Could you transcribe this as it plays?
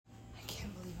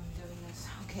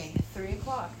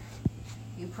o'clock.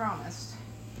 You promised.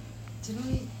 Didn't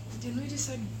we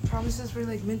decide promises were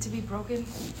like meant to be broken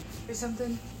or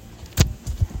something?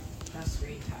 No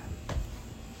screen time.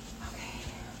 Okay.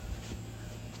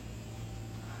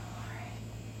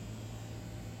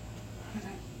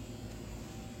 Alright.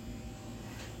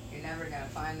 You're never gonna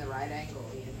find the right angle,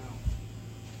 you know.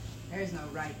 There is no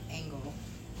right angle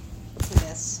to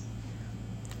this.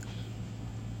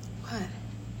 What?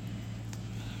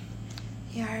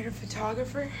 You hired a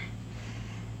photographer?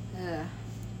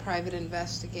 Private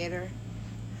investigator,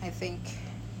 I think.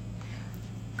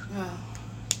 Oh.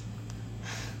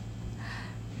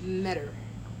 Met her.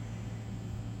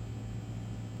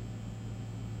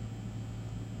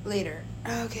 Later.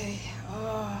 Okay.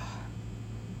 Oh.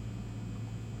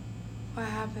 What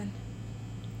happened?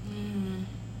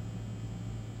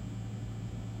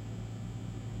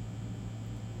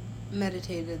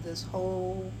 Meditated this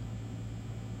whole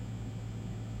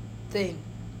thing.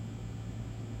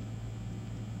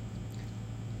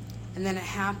 And then it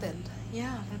happened.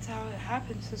 Yeah, that's how it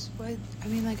happens. This is what, I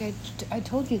mean, like, I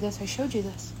told you this. I showed you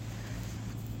this.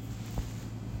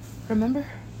 Remember?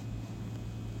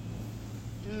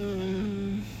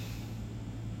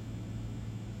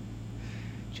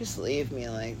 Just leave me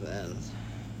like this.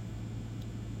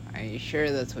 Are you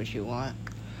sure that's what you want?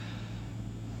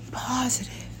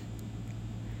 Positive.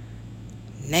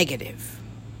 Negative.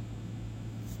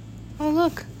 Oh,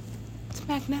 look. It's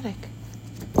magnetic.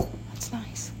 That's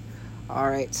nice.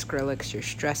 Alright, Skrillex, you're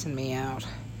stressing me out.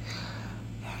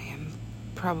 I am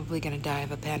probably gonna die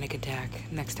of a panic attack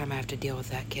next time I have to deal with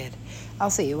that kid. I'll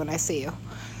see you when I see you.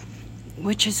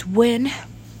 Which is when,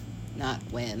 not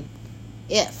when,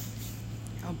 if.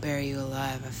 I'll bury you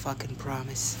alive, I fucking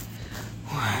promise.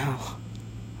 Wow.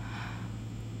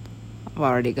 I've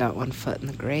already got one foot in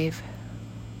the grave.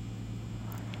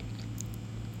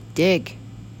 Dig.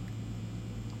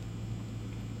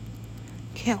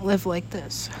 Can't live like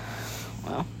this.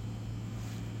 Well,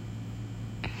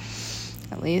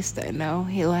 at least I know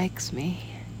he likes me.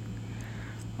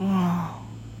 Oh.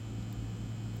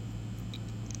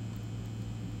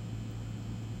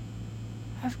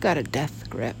 I've got a death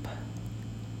grip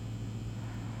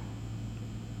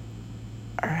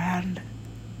around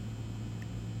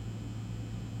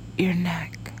your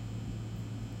neck.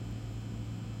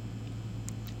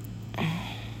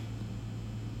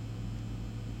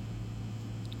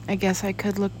 I guess I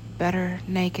could look better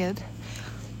naked.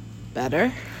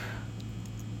 Better?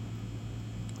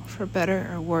 For better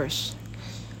or worse?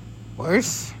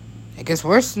 Worse? I guess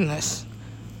worse than this.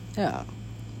 Yeah.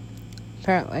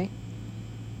 Apparently.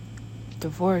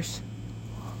 Divorce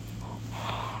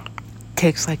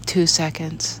takes like 2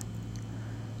 seconds.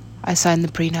 I signed the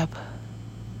prenup.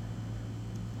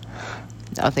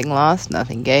 Nothing lost,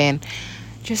 nothing gained.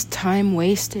 Just time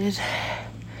wasted.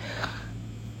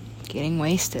 Getting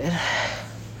wasted.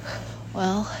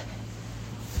 Well,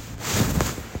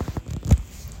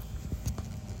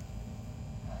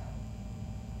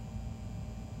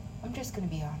 I'm just gonna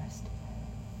be honest.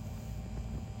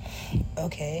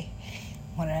 Okay,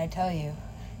 what did I tell you?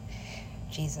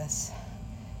 Jesus,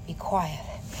 be quiet.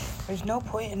 There's no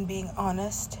point in being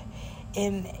honest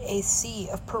in a sea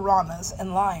of piranhas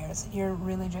and liars. You're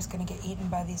really just gonna get eaten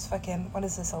by these fucking, what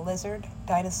is this, a lizard?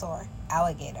 Dinosaur?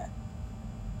 Alligator?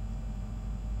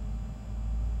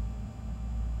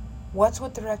 What's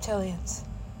with the reptilians?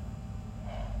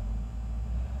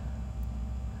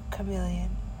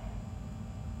 Chameleon.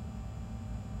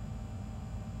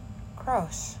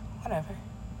 Gross. Whatever.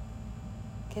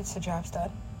 Gets the jobs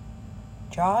done.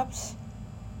 Jobs?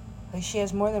 Like she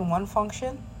has more than one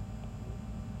function?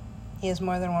 He has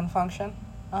more than one function?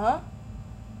 Uh-huh.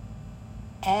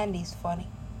 And he's funny.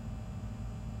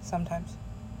 Sometimes.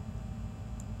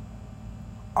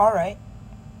 Alright.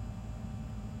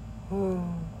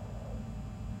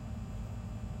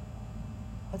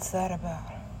 What's that about?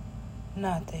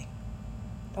 Nothing.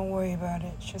 Don't worry about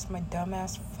it. It's just my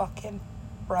dumbass fucking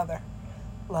brother,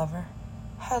 lover,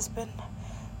 husband.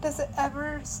 Does it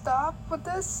ever stop with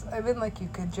this? I mean, like, you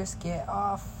could just get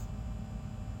off.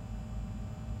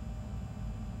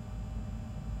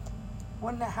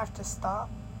 Wouldn't it have to stop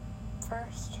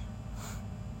first?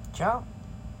 Jump.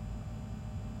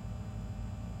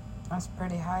 That's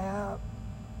pretty high up.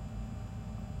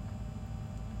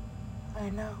 I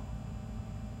know.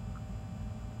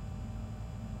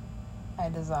 I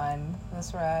designed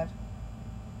this ride.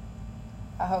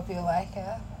 I hope you like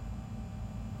it.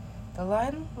 The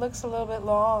line looks a little bit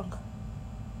long.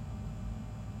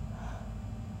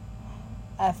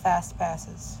 I have fast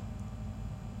passes.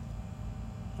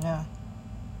 Yeah.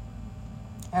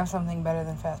 I have something better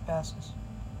than fast passes.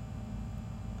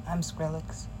 I I'm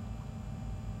Skrillex.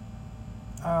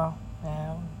 Oh,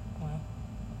 yeah, well,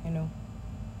 you know.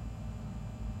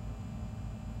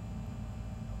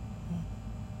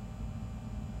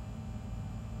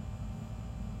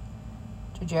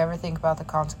 Did you ever think about the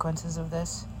consequences of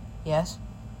this? Yes.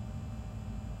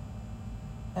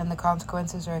 And the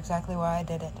consequences are exactly why I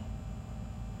did it.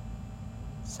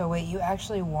 So wait, you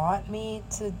actually want me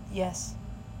to... Yes.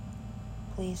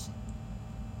 Please.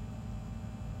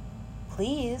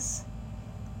 Please?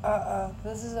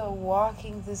 This is a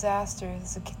walking disaster.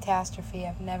 This is a catastrophe.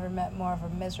 I've never met more of a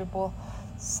miserable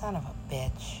son of a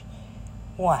bitch.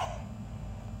 What?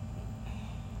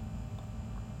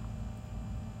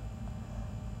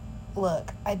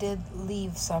 Look, I did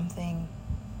leave something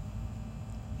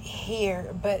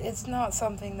here, but it's not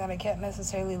something that I can't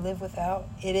necessarily live without.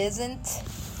 It isn't.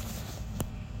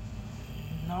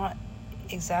 Not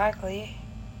exactly.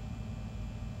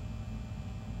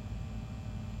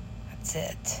 That's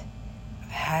it.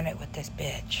 I've had it with this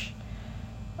bitch.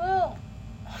 Well,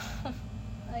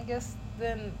 I guess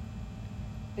then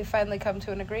we finally come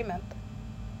to an agreement.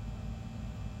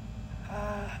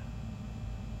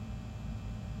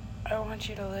 I want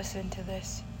you to listen to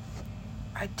this.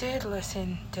 I did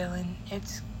listen, Dylan.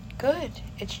 It's good.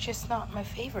 It's just not my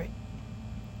favorite.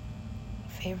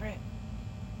 Favorite?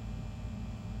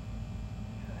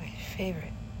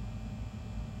 Favorite.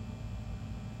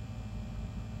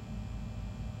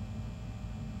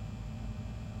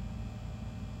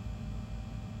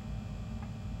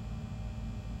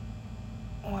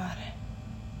 What? Well,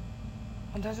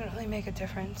 it doesn't really make a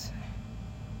difference.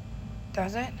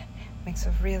 Does it? Makes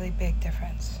a really big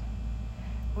difference.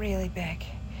 Really big.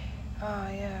 Oh,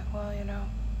 yeah, well, you know.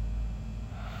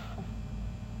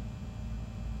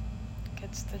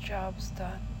 Gets the jobs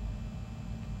done.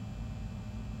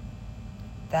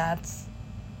 That's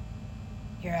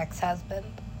your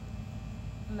ex-husband?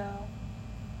 No.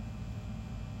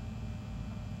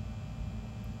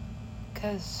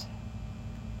 'Cause,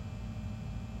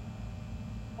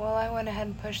 well, I went ahead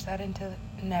and pushed that into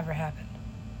never happened.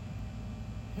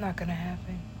 Not gonna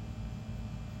happen.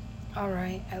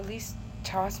 Alright, at least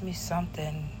toss me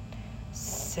something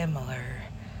similar.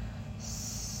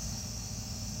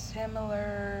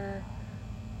 Similar,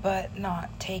 but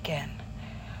not taken.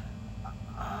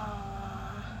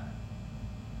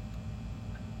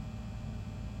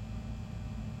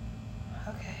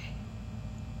 Okay.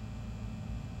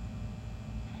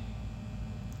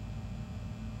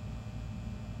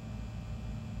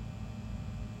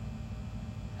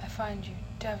 I find you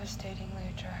devastatingly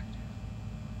attractive.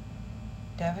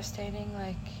 Devastating,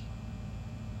 like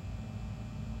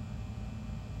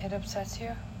it upsets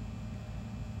you?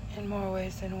 In more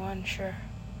ways than one, sure.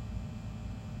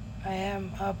 I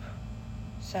am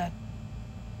upset.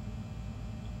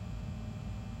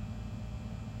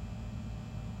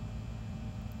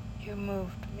 You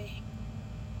moved me.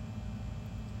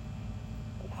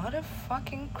 What a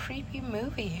fucking creepy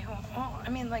movie. Well, I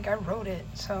mean, like, I wrote it,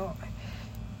 so...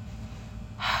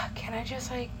 Can I just,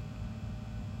 like,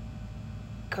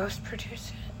 ghost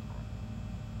produce it?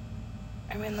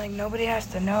 I mean, like, nobody has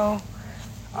to know.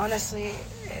 Honestly,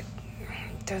 it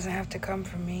doesn't have to come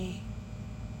from me.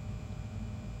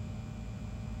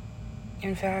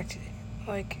 In fact,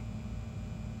 like,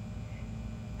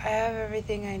 I have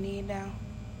everything I need now.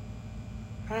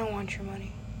 I don't want your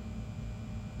money.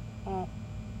 Well,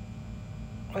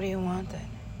 what do you want then?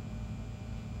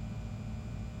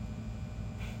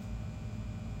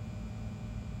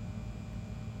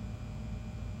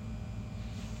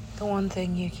 The one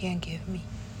thing you can't give me.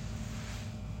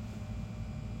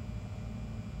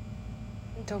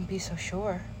 Don't be so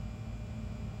sure.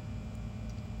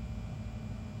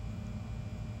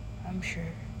 I'm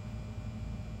sure.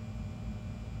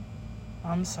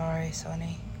 I'm sorry,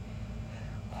 Sonny.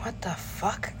 What the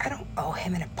fuck? I don't owe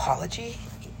him an apology.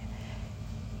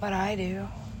 But I do.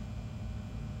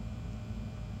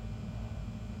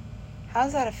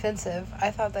 How's that offensive? I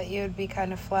thought that you would be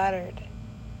kind of flattered.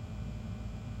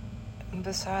 And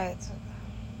besides,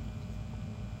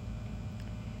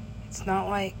 it's not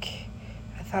like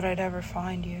I thought I'd ever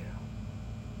find you.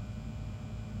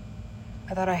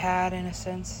 I thought I had, in a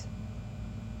sense.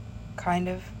 Kind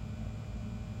of.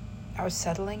 I was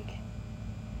settling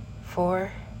for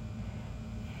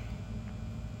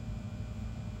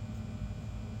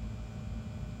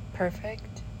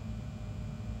perfect.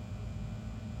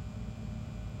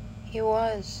 He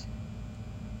was,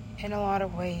 in a lot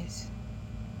of ways,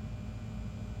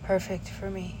 perfect for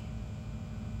me.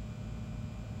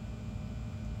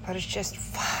 But it's just,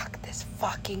 fuck, this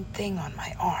fucking thing on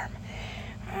my arm.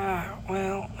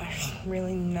 Well, there's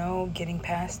really no getting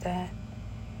past that.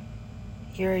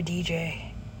 you're a DJ.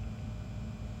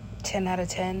 10 out of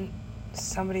 10,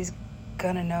 somebody's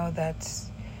gonna know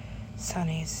that's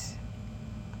Sonny's.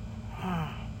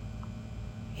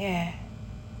 Yeah.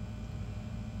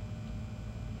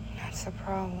 That's the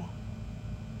problem.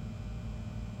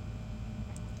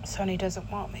 Sonny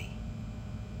doesn't want me.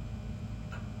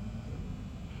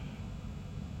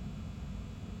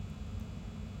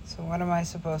 So what am I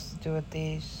supposed to do with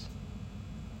these?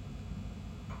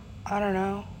 I don't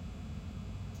know.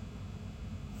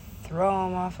 Throw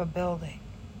them off a building.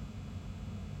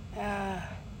 No,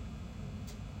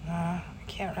 I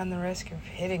can't run the risk of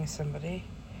hitting somebody.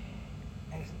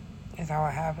 Is that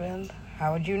what happened?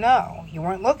 How would you know? You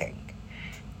weren't looking.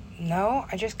 No,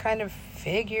 I just kind of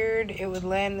figured it would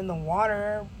land in the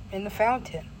water in the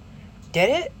fountain. Did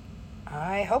it?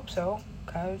 I hope so,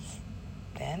 'cause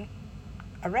then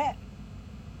I ran.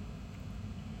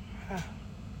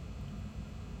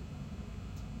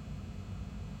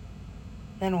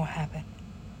 Then what happened?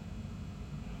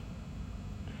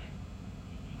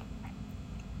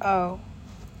 Oh.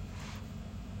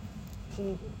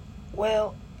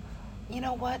 Well, you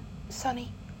know what,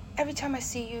 Sonny? Every time I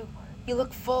see you, you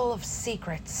look full of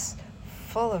secrets.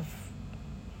 Full of...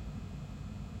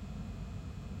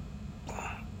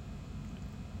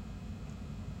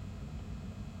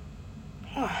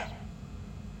 What?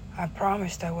 I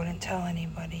promised I wouldn't tell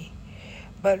anybody.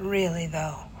 But really,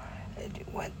 though,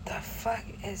 what the fuck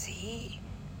is he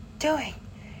doing?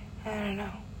 I don't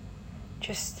know.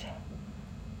 Just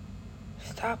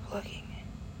stop looking.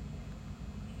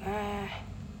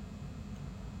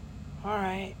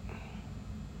 Alright.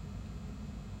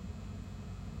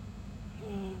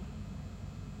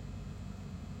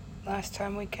 Last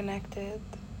time we connected,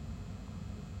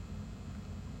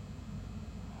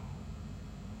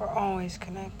 we're always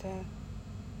connected.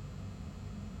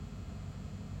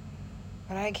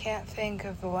 But I can't think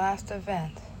of the last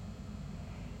event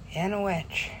in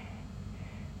which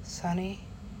Sonny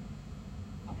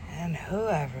and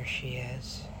whoever she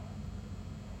is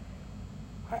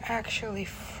were actually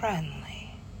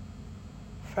friendly.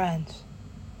 Friends.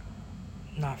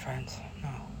 Not friends, no.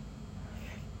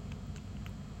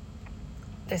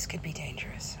 This could be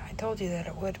dangerous. I told you that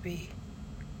it would be.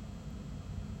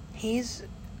 He's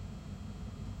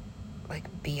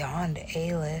like beyond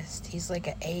A-list. He's like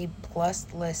an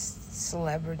A-plus list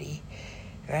celebrity.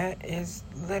 That is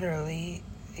literally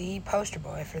the poster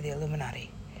boy for the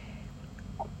Illuminati.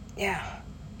 Yeah,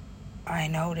 I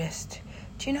noticed.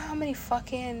 Do you know how many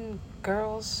fucking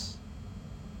girls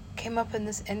came up in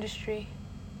this industry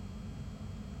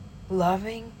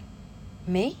loving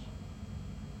me?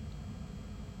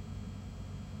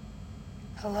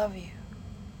 I love you.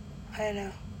 I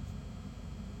know.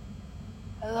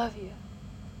 I love you.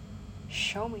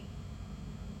 Show me.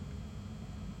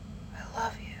 I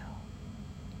love you.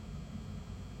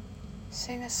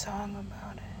 Sing a song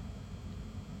about it.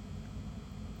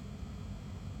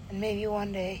 And maybe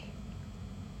one day,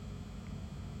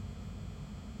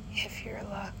 if you're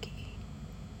lucky.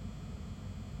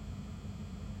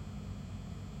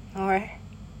 Or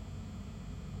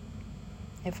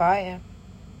if I am.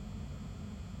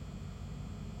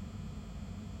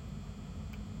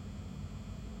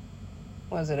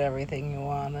 Was it everything you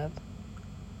wanted?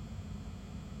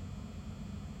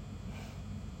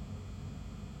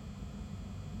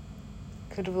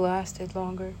 Could have lasted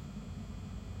longer.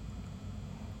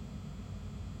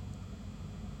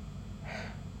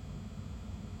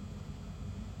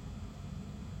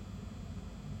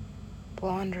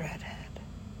 Blonde redhead.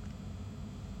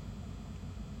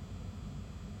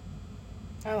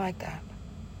 I like that.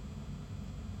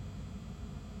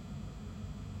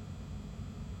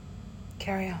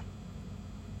 Carry on.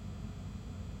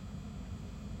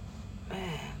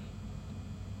 Man.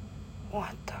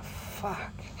 What the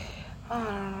fuck? I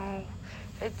don't know.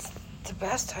 It's the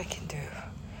best I can do.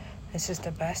 This is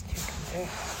the best you can do.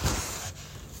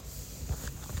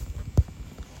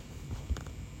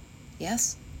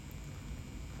 Yes?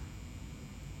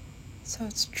 So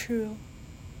it's true.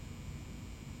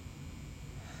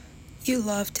 You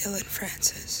love Dylan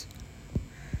Francis.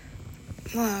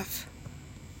 Love.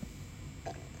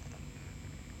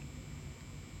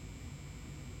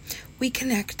 We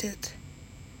connected.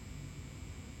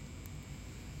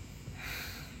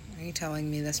 Are you telling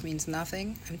me this means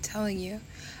nothing? I'm telling you,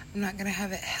 I'm not gonna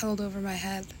have it held over my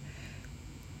head.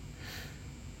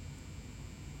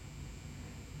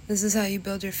 This is how you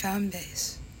build your fan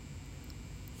base.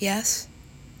 Yes?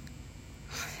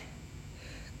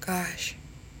 Gosh.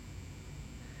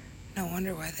 No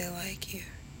wonder why they like you.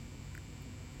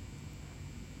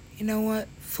 You know what,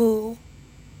 fool?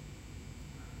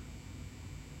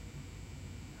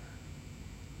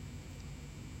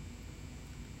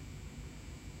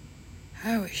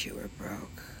 I wish you were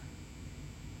broke.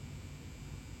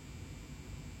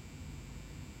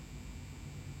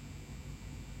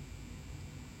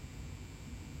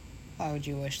 Why would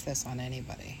you wish this on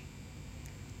anybody?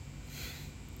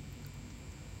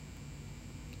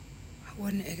 I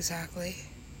wouldn't exactly.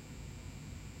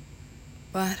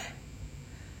 But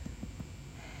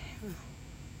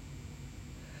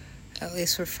at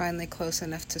least we're finally close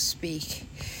enough to speak.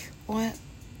 What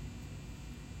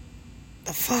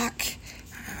the fuck?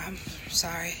 I'm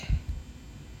sorry.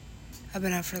 I've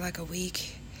been up for like a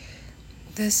week.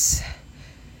 This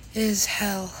is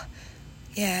hell.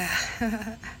 Yeah.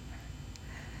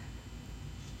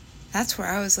 That's where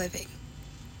I was living.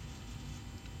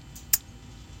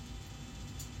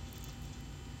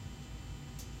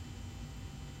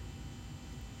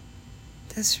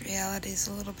 This reality is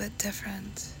a little bit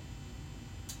different.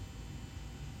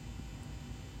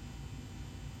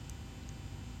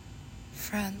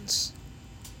 Friends.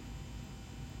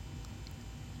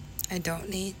 I don't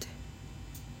need.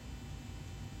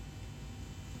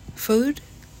 Food?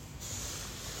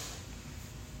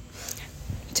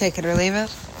 Take it or leave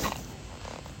it.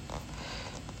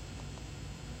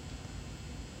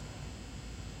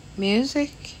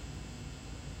 Music?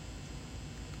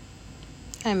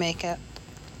 I make it.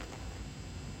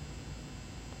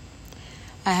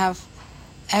 I have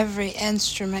every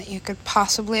instrument you could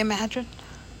possibly imagine.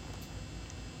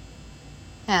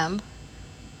 And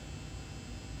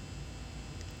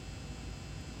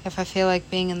if I feel like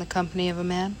being in the company of a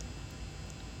man,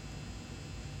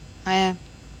 I am.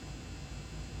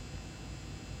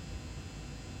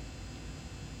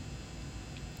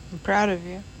 I'm proud of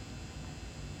you.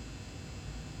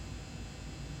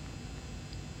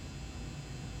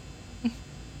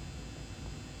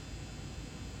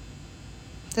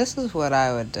 This is what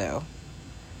I would do.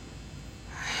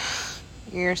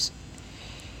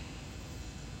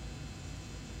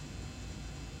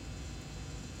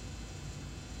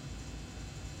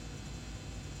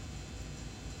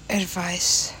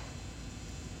 Advice.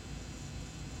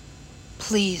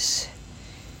 Please.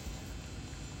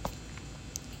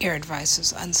 Your advice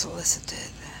is unsolicited.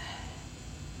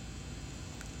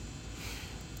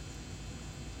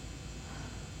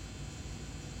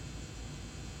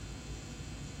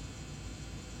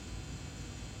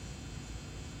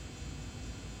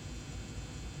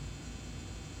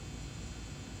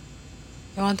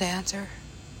 You want the answer?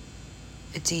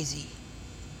 It's easy.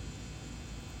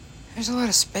 There's a lot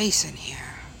of space in here.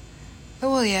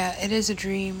 Oh, well, yeah, it is a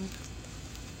dream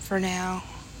for now.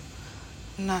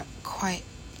 I'm not quite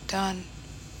done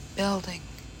building.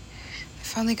 I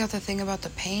finally got the thing about the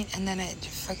paint, and then it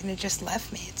just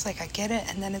left me. It's like I get it,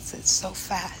 and then it's so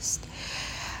fast.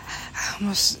 I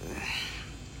almost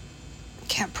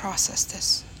can't process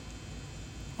this.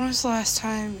 When was the last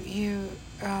time you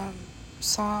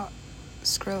saw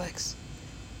Skrillex?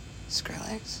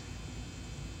 Skrillex?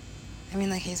 I mean,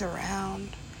 like, he's around.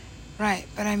 Right,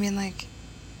 but I mean, like,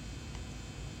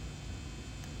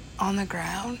 on the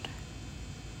ground?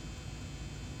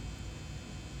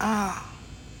 Ah.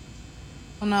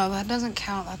 Well, no, that doesn't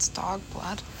count. That's dog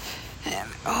blood. And,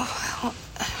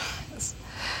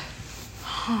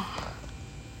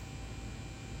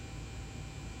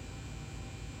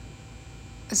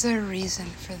 Is there a reason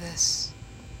for this?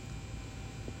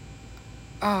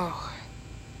 Oh.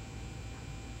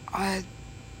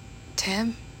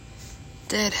 Tim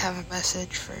did have a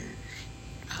message for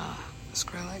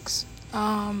Skrillex.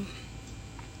 But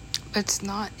it's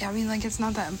not, I mean, like, it's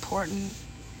not that important.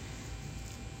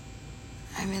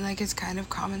 I mean, like, it's kind of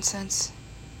common sense.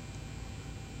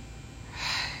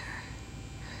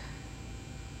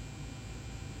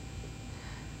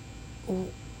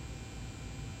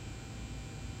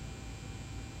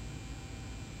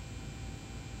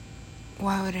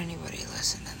 Why would anybody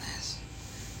listen to this?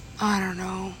 I don't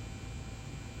know.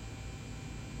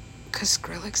 'Cause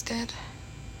Skrillex did?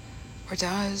 Or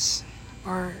does?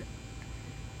 Or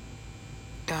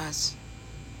does?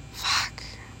 Fuck.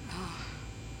 Oh.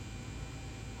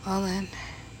 Well then,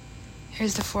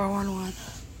 here's the 411.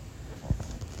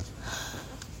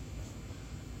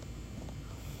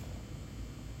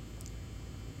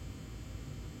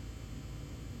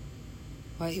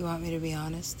 What, you want me to be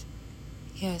honest?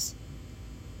 Yes.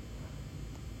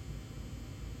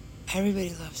 Everybody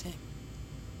loves him.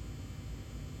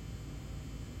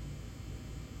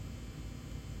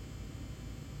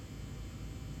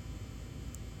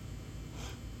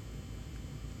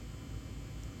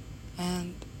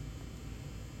 And,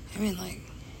 I mean, like,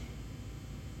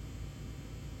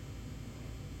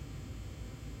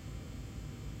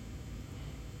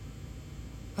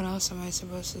 what else am I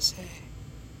supposed to say?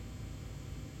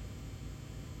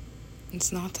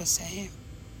 It's not the same.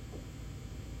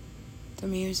 The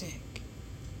music.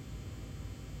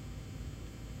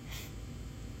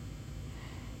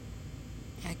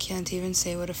 I can't even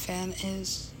say what a fan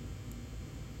is.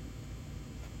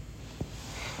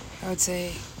 I would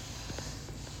say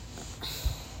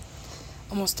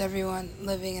almost everyone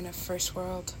living in a first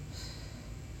world,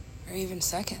 or even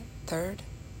second, third,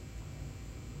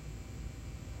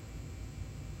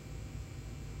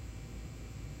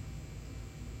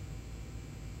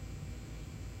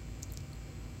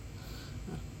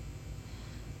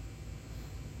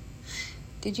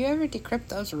 Did you ever decrypt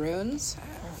those runes?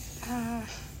 I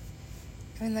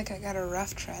got a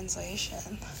rough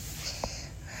translation.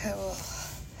 Well,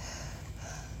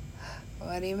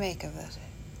 what do you make of it?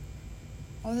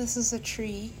 Oh, this is a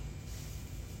tree.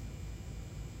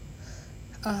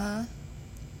 And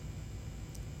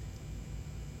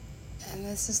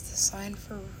this is the sign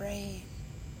for rain.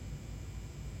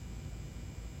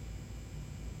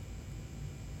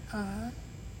 Well,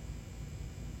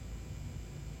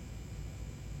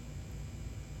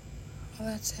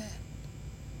 that's it.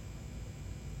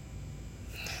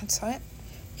 That's it?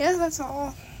 Yeah, that's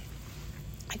all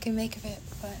I can make of it,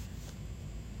 but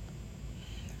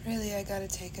really I gotta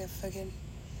take a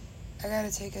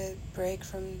break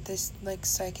from this,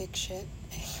 psychic shit.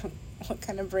 What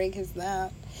kind of break is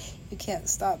that? You can't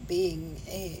stop being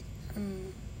a,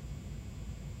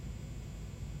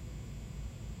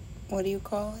 what do you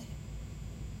call it?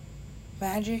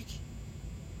 Magic?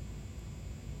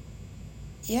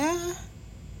 Yeah.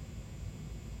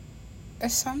 Or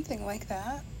something like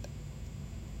that.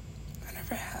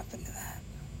 Whatever happened to that?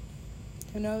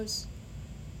 Who knows?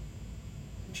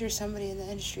 I'm sure somebody in the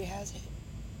industry has it.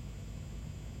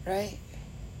 Right?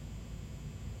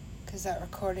 Because that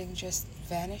recording just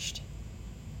vanished.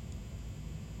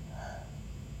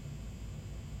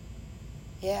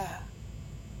 Yeah.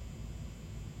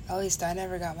 At least I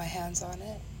never got my hands on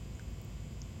it.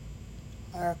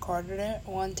 I recorded it,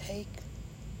 one take.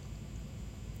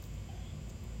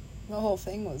 The whole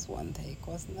thing was one take,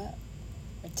 wasn't it?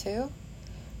 Or two?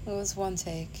 It was one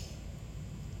take.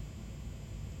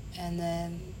 And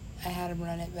then I had him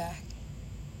run it back.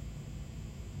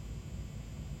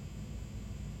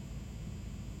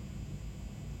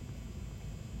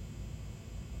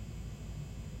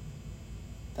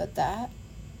 But that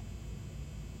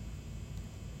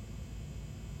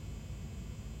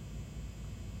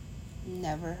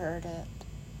never heard it.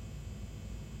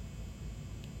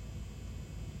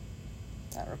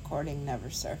 That recording never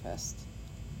surfaced.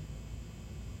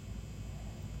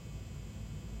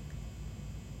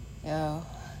 Yo.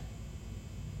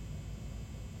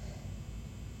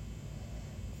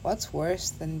 What's worse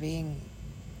than being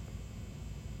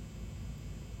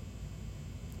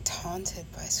taunted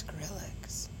by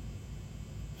Skrillex?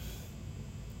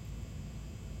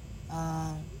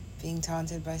 Being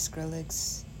taunted by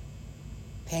Skrillex,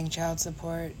 paying child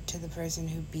support to the person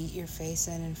who beat your face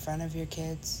in front of your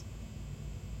kids,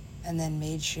 and then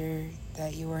made sure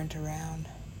that you weren't around.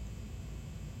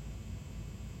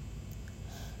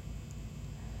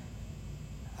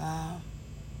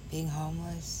 Being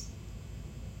homeless.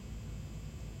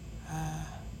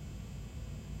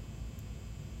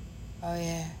 Oh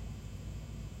yeah.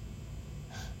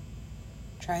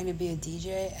 Trying to be a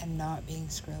DJ and not being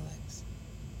Skrillex.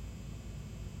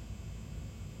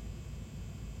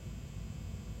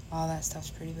 All that stuff's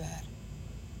pretty bad.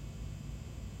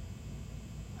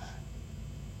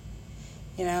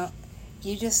 You know,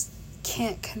 you just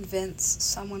can't convince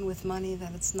someone with money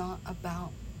that it's not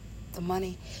about the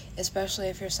money, especially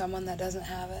if you're someone that doesn't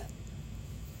have it.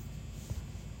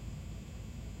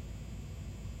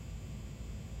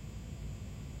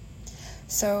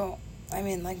 So,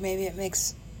 maybe it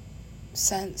makes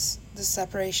sense, the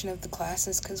separation of the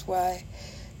classes, because why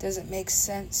does it make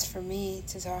sense for me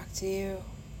to talk to you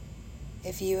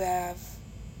if you have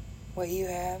what you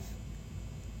have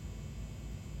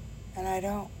and I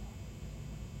don't?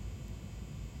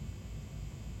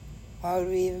 Why would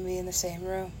we even be in the same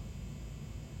room?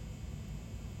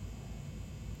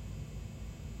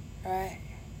 Right?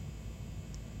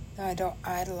 No, I don't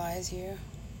idolize you.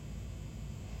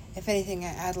 If anything,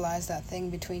 I idolize that thing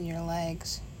between your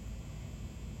legs.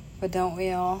 But don't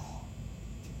we all?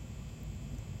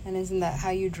 And isn't that how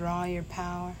you draw your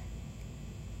power?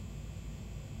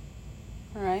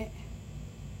 Right?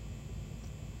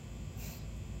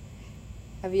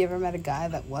 Have you ever met a guy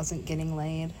that wasn't getting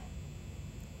laid?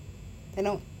 They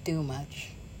don't do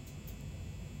much.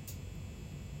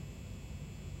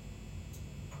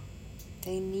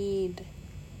 They need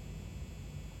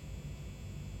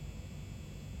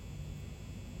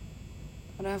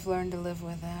what I've learned to live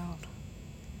without.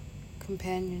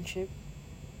 companionship,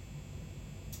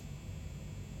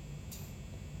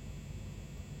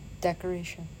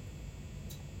 decoration,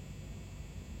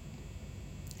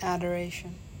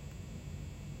 adoration,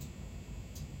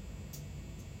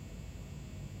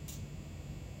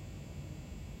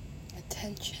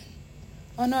 attention.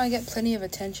 Oh no, I get plenty of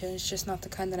attention, it's just not the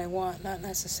kind that I want, not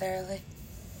necessarily.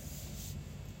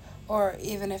 Or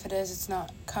even if it is, it's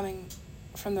not coming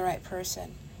from the right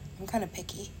person. I'm kind of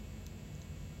picky.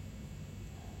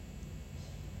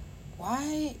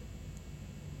 Why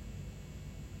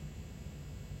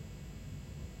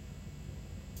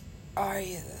are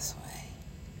you this way?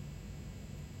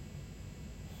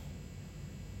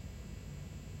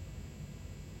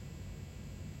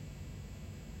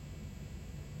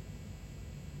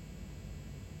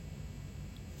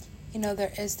 You know,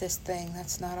 there is this thing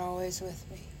that's not always with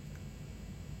me.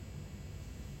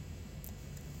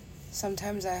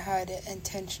 Sometimes I hide it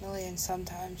intentionally, and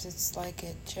sometimes it's like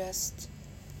it just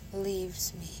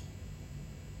leaves me.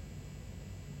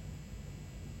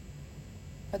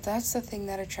 But that's the thing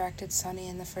that attracted Sunny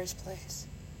in the first place.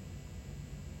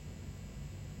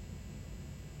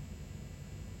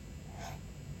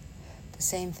 The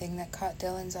same thing that caught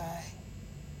Dylan's eye.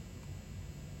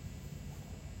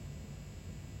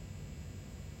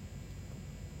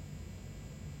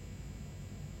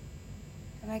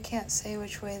 And I can't say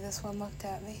which way this one looked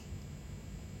at me,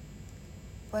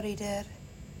 but he did.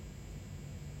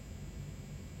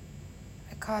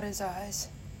 I caught his eyes.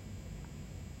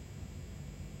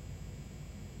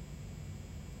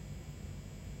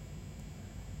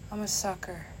 I'm a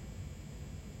sucker.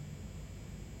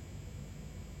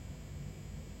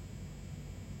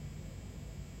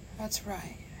 That's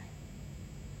right.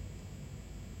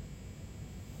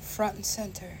 Front and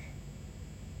center.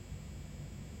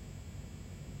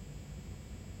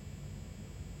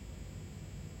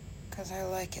 Because I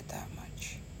like it that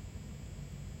much.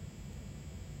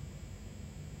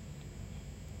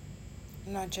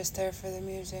 I'm not just there for the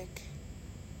music.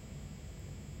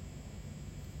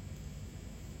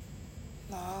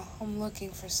 No, I'm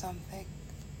looking for something.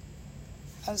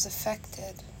 I was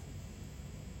affected.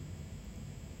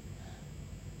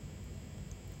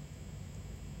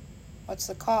 What's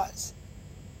the cause?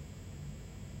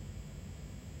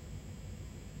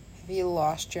 Have you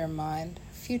lost your mind?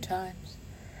 A few times.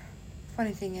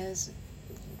 Funny thing is,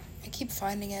 I keep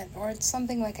finding it, or it's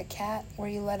something like a cat where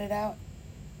you let it out.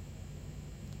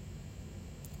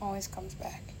 Always comes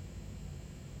back.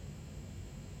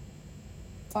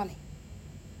 Funny.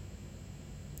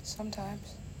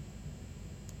 Sometimes.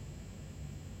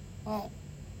 Well,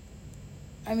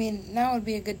 I mean, now would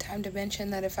be a good time to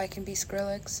mention that if I can be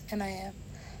Skrillex, and I am,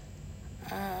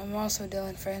 I'm also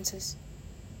Dylan Francis.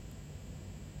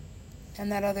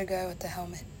 And that other guy with the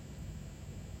helmet.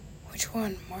 Which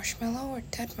one? Marshmallow or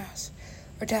Deadmau5?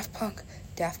 Or Daft Punk?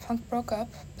 Daft Punk broke up,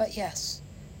 but yes.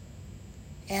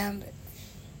 And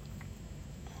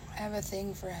I have a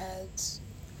thing for heads.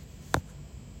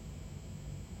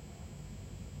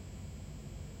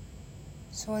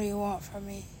 So what do you want from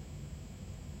me?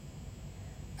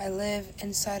 I live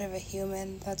inside of a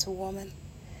human that's a woman.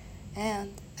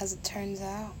 And, as it turns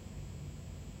out,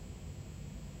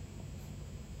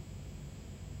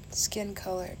 skin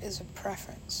color is a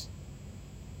preference.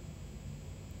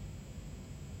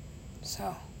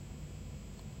 So,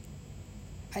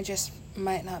 I just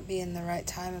might not be in the right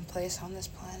time and place on this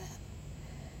planet.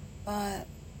 But,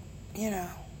 you know,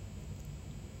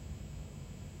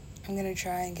 I'm gonna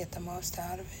try and get the most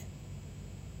out of it.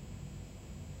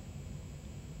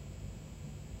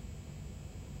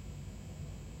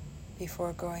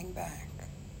 Before going back.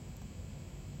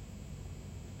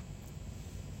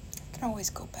 I can always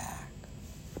go back.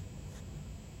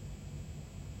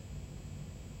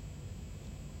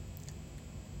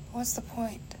 What's the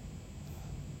point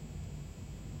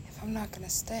if I'm not gonna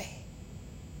stay?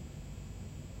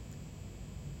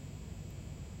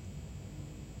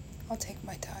 I'll take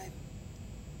my time.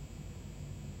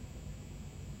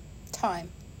 Time.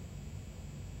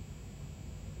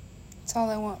 That's all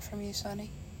I want from you, Sonny.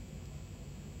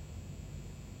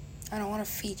 I don't want a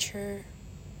feature.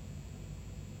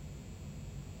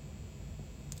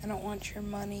 I don't want your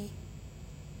money.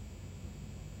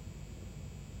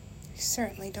 I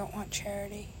certainly don't want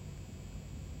charity.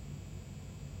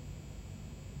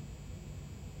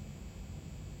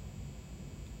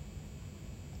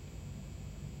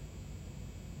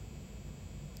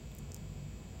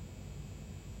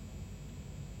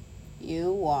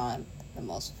 You want the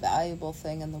most valuable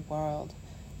thing in the world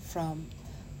from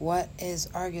what is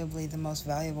arguably the most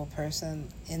valuable person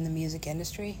in the music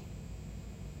industry,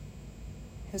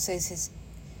 who says his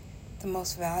the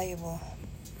most valuable.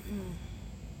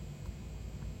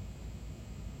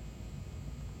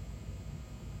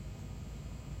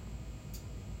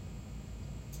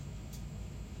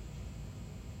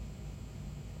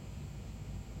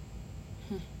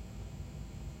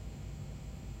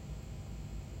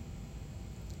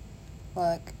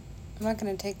 Look, I'm not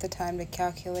going to take the time to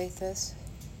calculate this,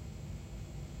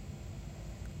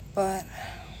 but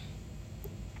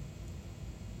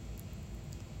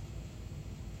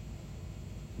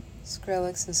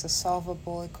Skrillex is a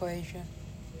solvable equation.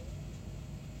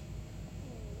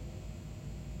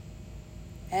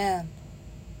 And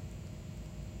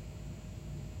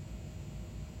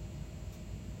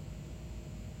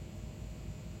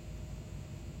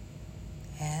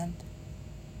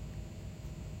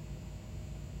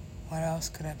what else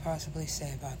could I possibly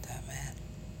say about that man?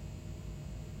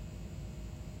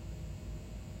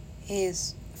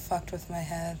 He's fucked with my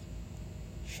head,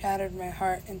 shattered my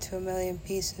heart into a million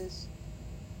pieces.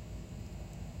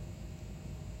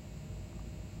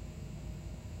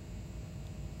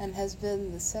 And has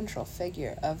been the central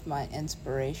figure of my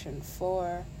inspiration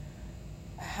for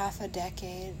half a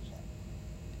decade.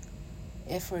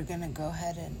 If we're gonna go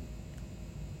ahead and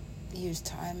use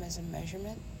time as a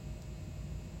measurement.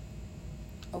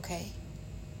 Okay.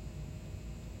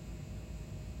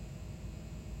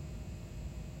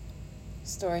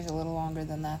 Story's a little longer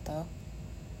than that, though.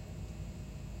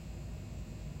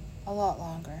 A lot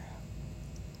longer.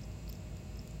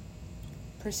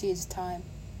 Precedes time,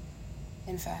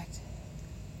 in fact,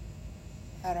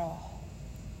 at all.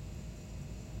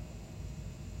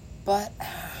 But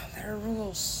there are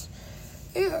rules.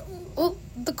 Yeah, well,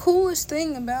 the coolest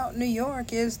thing about New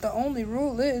York is the only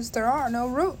rule is there are no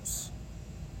rules.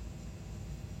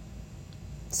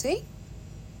 See?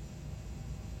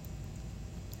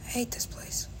 I hate this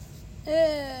place.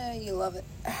 You love it.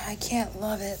 I can't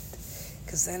love it,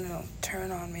 because then it'll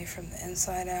turn on me from the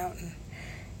inside out, and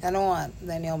I don't want,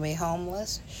 then you'll be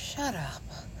homeless. Shut up.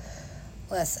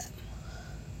 Listen.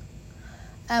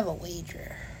 I have a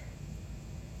wager.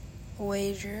 A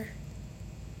wager.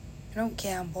 I don't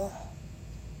gamble.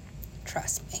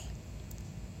 Trust me.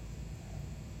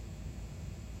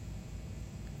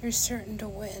 You're certain to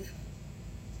win.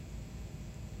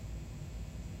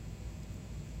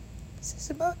 Is this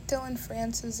about Dylan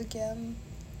Francis again?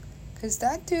 Because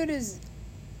that dude is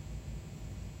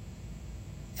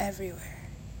everywhere.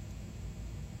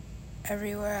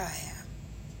 Everywhere I am.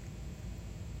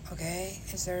 Okay?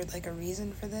 Is there, like, a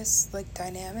reason for this, like,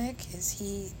 dynamic? Is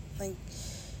he, like,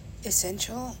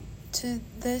 essential to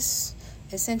this?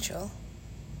 Essential?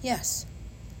 Yes.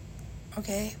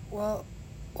 Okay, well,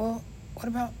 what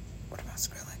about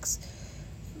Skrillex?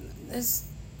 This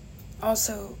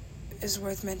also is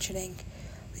worth mentioning.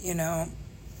 You know,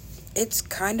 it's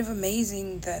kind of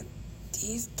amazing that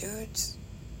these dudes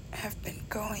have been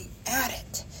going at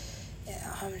it.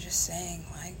 Yeah, I'm just saying,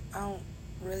 like, I don't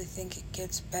really think it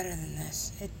gets better than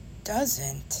this. It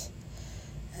doesn't.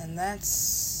 And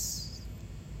that's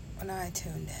when I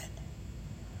tuned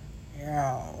in.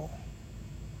 Yo.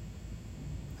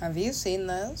 Have you seen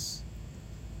this?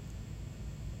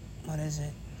 What is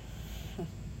it?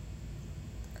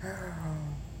 Girl.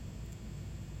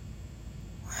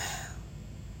 Wow.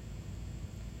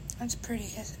 That's pretty,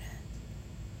 isn't it?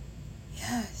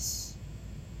 Yes.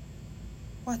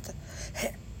 What the?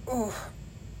 Hey, oh.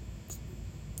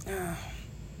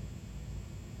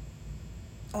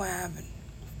 What happened?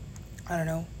 I don't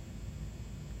know.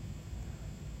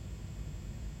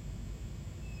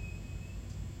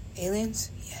 Aliens?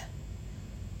 Yeah.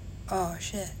 Oh,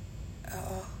 shit.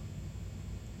 Uh-oh.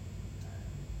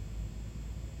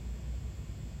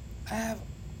 I have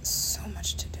so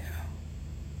much to do.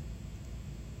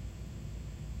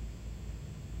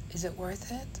 Is it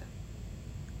worth it?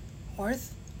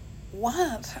 Worth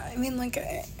what? I mean, like,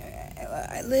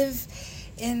 I live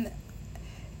in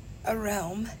a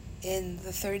realm in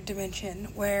the third dimension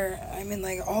where, I mean,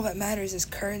 like, all that matters is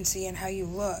currency and how you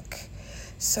look.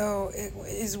 So,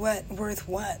 is what worth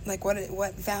what? Like,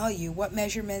 what value? What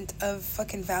measurement of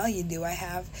fucking value do I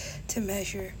have to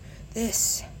measure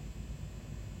this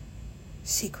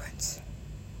sequence?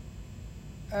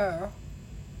 Oh.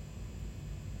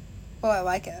 Well, I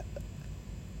like it.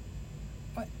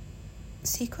 What?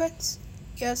 Sequence?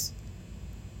 Yes.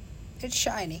 It's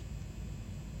shiny.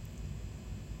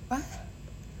 What?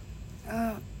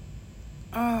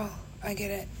 Oh, I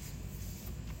get it.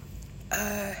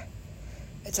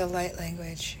 It's a light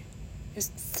language.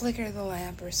 Just flicker the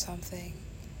lamp or something.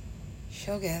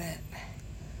 She'll get it.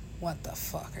 What the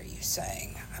fuck are you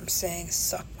saying? I'm saying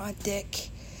suck my dick.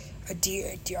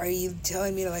 Are you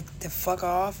telling me to fuck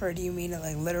off, or do you mean it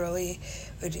like literally?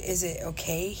 Is it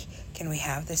okay? Can we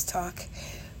have this talk?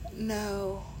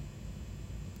 No.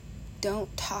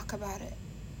 Don't talk about it.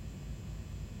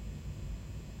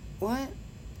 What?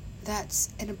 That's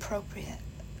inappropriate.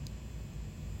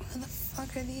 Who the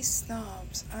fuck are these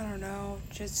snobs? I don't know.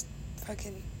 Just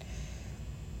fucking...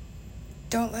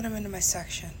 Don't let them into my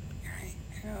section. Right?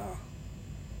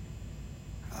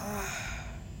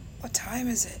 What time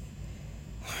is it?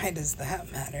 Why does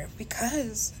that matter?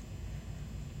 Because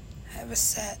I have a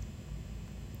set.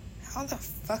 How the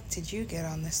fuck did you get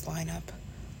on this lineup?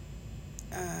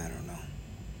 I don't know.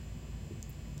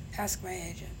 Ask my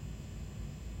agent.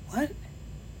 What?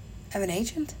 I have an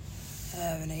agent? I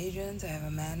have an agent, I have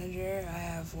a manager, I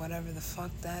have whatever the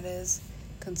fuck that is.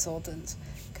 Consultants.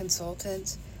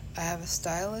 I have a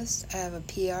stylist, I have a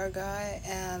PR guy,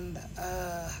 and,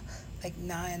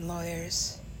 9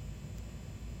 lawyers.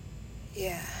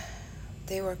 Yeah,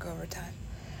 they work overtime.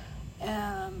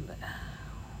 And...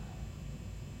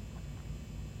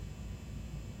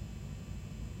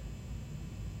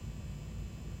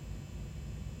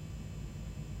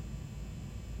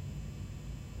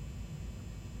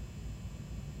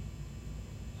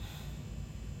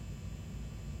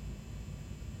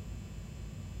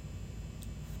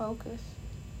 focus.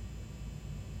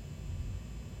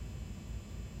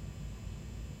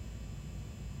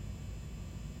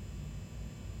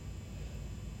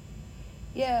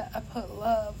 Yeah, I put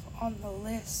love on the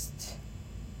list.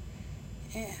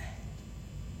 Yeah.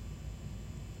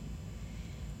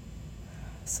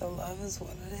 So love is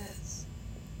what it is.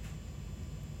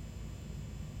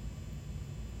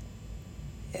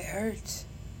 It hurts.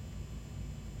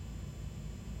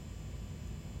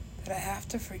 But I have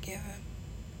to forgive him.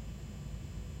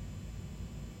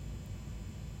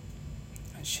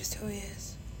 That's just who he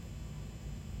is.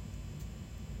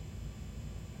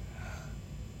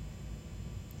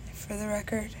 And for the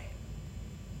record,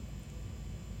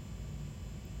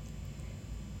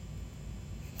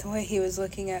 the way he was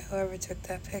looking at whoever took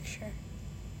that picture,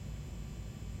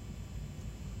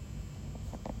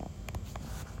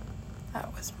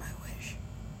 that was my wish.